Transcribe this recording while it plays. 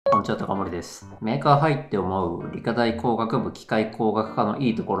にちは、高森です。メーカー入って思う理科大工学部機械工学科のい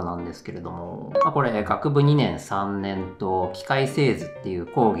いところなんですけれども、これ学部2年3年と機械製図っていう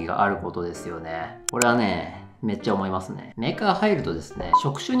講義があることですよね。これはね、めっちゃ思いますね。メーカー入るとですね、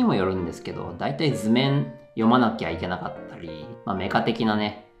職種にもよるんですけど、大体図面読まなきゃいけなかったり、メカ的な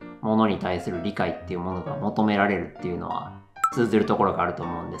ね、ものに対する理解っていうものが求められるっていうのは通ずるところがあると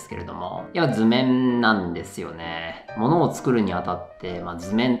思うんですけれども、図面なんですよね。ものを作るにあたって、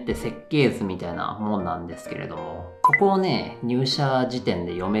図面って設計図みたいなもんなんですけれども、ここをね、入社時点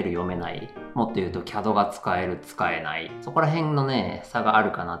で読める読めない、もっと言うと CAD が使える使えない、そこら辺のね、差があ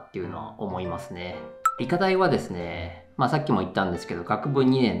るかなっていうのは思いますね。理科大はですね、さっきも言ったんですけど、学部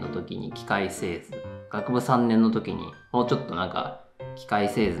2年の時に機械製図、学部3年の時にもうちょっと機械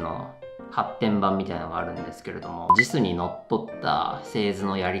製図の発展版みたいなのがあるんですけれども、JIS にのっとった製図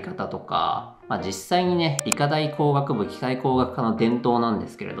のやり方とか、実際にね、理科大工学部機械工学科の伝統なんで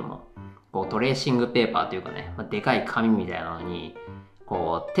すけれども、こうトレーシングペーパーというかね、でかい紙みたいなのに、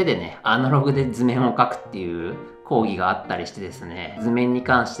こう手でね、アナログで図面を描くっていう講義があったりしてですね、図面に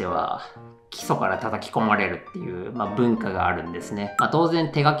関しては、基礎から叩き込まれるっていう、文化があるんですね。当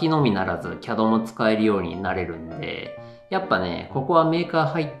然手書きのみならず CAD も使えるようになれるんで、やっぱね、ここはメーカー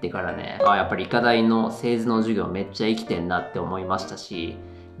入ってからね、やっぱり理科大の製図の授業めっちゃ生きてんなって思いましたし、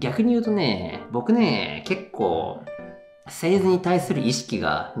逆に言うとね、僕ね、結構、製図に対する意識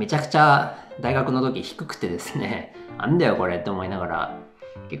がめちゃくちゃ大学の時低くてですね、なんだよこれって思いながら、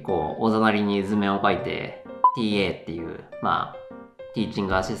結構おざなりに図面を描いて、TA っていう、ティーチン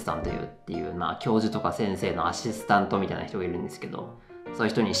グアシスタントっていう、教授とか先生のアシスタントみたいな人がいるんですけど、そうい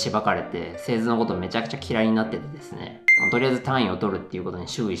う人にしばかれて、製図のことめちゃくちゃ嫌いになっててですね、とりあえず単位を取るっていうことに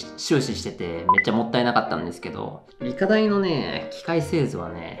終始してて、めっちゃもったいなかったんですけど、理科大のね、機械製図は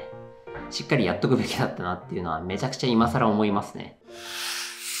ね、しっかりやっとくべきだったなっていうのはめちゃくちゃ今更思いますね。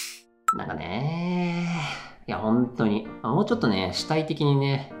いや本当に、もうちょっとね、主体的に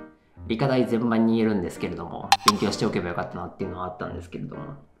ね、理科大全般に言えるんですけれども、勉強しておけばよかったなっていうのはあったんですけれども、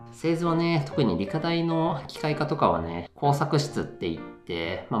製図はね、特に理科大の機械科とかはね、工作室って言っ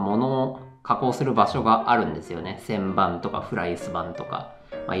て、物を加工する場所があるんですよね。旋盤とかフライス板とか、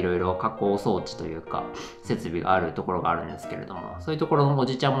いろいろ加工装置というか、設備があるところがあるんですけれども、そういうところのお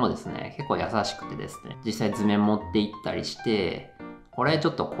じちゃんもですね、結構優しくてですね、実際図面持って行ったりして、これちょ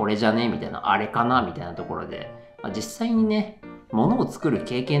っとこれじゃねみたいな、あれかなみたいなところで、実際にね、物を作る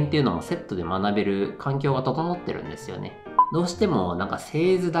経験っていうのもセットで学べる環境が整ってるんですよね。どうしても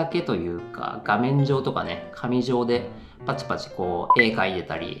製図だけというか画面上とかね、紙上でパチパチこう絵描いて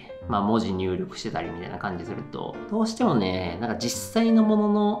たり、文字入力してたりみたいな感じすると、どうしてもね、実際のも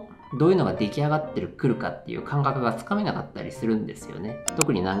ののどういうのが出来上がってくるかっていう感覚がつかめなかったりするんですよね。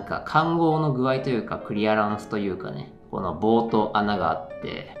特に環合の具合というかクリアランスというかね、この棒と穴があっ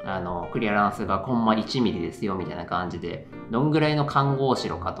て、クリアランスがコンマ1ミリですよみたいな感じで、どんぐらいの環合し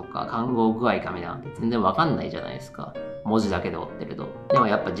ろかとか環合具合かみたいなのって全然わかんないじゃないですか。文字だけで追ってると。でも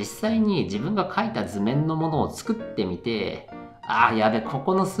やっぱ実際に自分が描いた図面のものを作ってみて、やべ、こ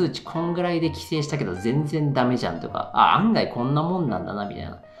この数値こんぐらいで規制したけど全然ダメじゃんとか、案外こんなもんなんだなみたい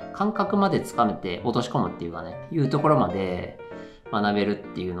な感覚までつかめて落とし込むっていうかね、いうところまで学べるっ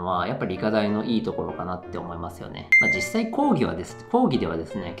ていうのはやっぱり理科大のいいところかなって思いますよね。実際講義ではで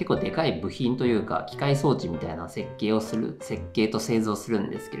すね、結構でかい部品というか機械装置みたいな設計と製造するん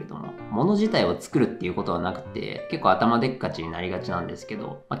ですけれども、物自体を作るっていうことはなくて、結構頭でっかちになりがちなんですけ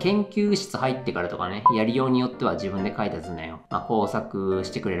ど、研究室入ってからとかね、やりようによっては自分で描いた図面を、工作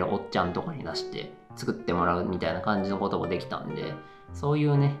してくれるおっちゃんとかに出して作ってもらうみたいな感じのこともできたんで、そうい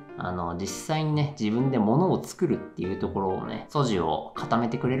うね、実際にね、自分で物を作るっていうところをね、素地を固め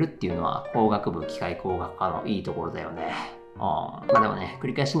てくれるっていうのは、工学部機械工学科のいいところだよね。でもね、繰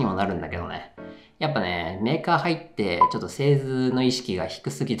り返しにもなるんだけどね、やっぱね、メーカー入って、ちょっと製図の意識が低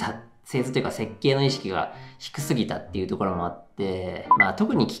すぎた、製図というか設計の意識が低すぎたっていうところもあって、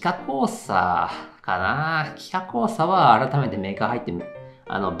特に機械工作かな。機械工作は改めてメーカー入って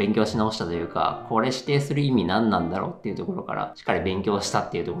勉強し直したというか、これ指定する意味何なんだろうっていうところからしっかり勉強したっ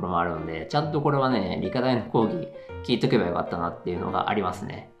ていうところもあるので、ちゃんとこれはね、理科大の講義聞いとけばよかったなっていうのがあります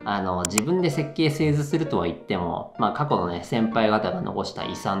ね。自分で設計製図するとは言っても、過去のね、先輩方が残した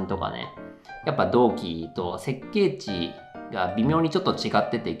遺産とかね、やっぱ同期と設計値が微妙にちょっと違っ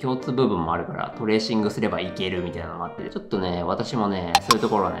てて共通部分もあるからトレーシングすればいけるみたいなのもあって、ちょっとね、私もね、そういうと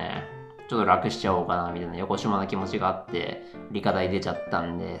ころね、ちょっと楽しちゃおうかなみたいな横島な気持ちがあって理科大出ちゃった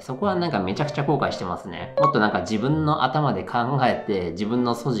んで、そこはめちゃくちゃ後悔してますね。もっと自分の頭で考えて自分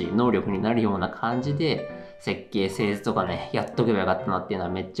の素地能力になるような感じで設計製図とかねやっとけばよかったなっていうの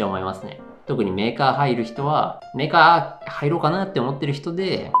はめっちゃ思いますね。特にメーカー入る人は、メーカー入ろうかなって思ってる人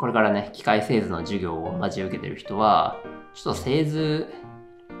で、これからね、機械製図の授業を待ち受けてる人は、ちょっと製図、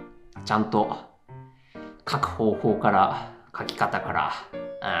ちゃんと書く方法から、書き方か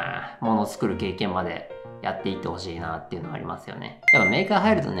ら、ものを作る経験までやっていってほしいなっていうのがありますよね。やっぱメーカー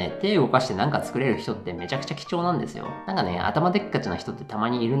入るとね、手を動かしてなんか作れる人ってめちゃくちゃ貴重なんですよ。なんかね、頭でっかちな人ってたま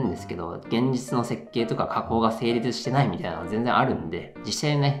にいるんですけど、現実の設計とか加工が成立してないみたいなのが全然あるんで、実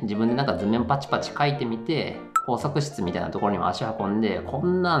際ね、自分でなんか図面パチパチ書いてみて、工作室みたいなところにも足運んで、こ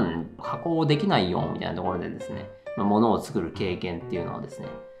んなん加工できないよみたいなところでですね、物を作る経験っていうのをですね、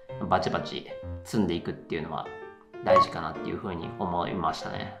バチバチ積んでいくっていうのは大事かなっていうふうに思いまし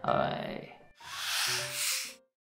たね。はい。